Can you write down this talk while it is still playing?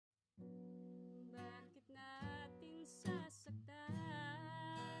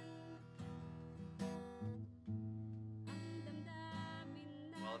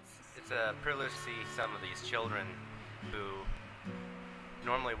It's a privilege to see some of these children who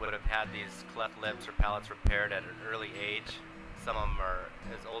normally would have had these cleft lips or palates repaired at an early age. Some of them are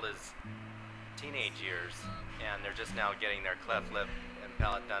as old as teenage years, and they're just now getting their cleft lip and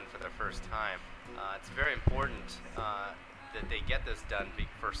palate done for the first time. It's very important that they get this done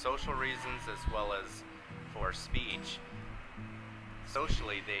for social reasons as well as for speech.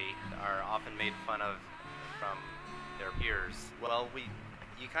 Socially, they are often made fun of from their peers. Well,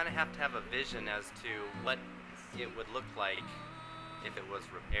 you kind of have to have a vision as to what it would look like if it was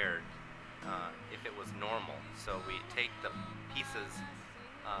repaired, if it was normal. So we take the pieces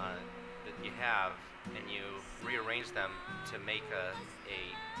that you have and you rearrange them to make a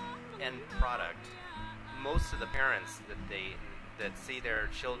end product. Most of the parents that see their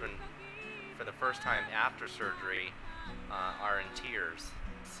children for the first time after surgery are in tears.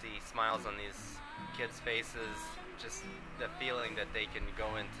 See smiles on these kids' faces, just the feeling that they can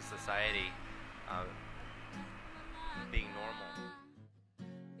go into society being normal.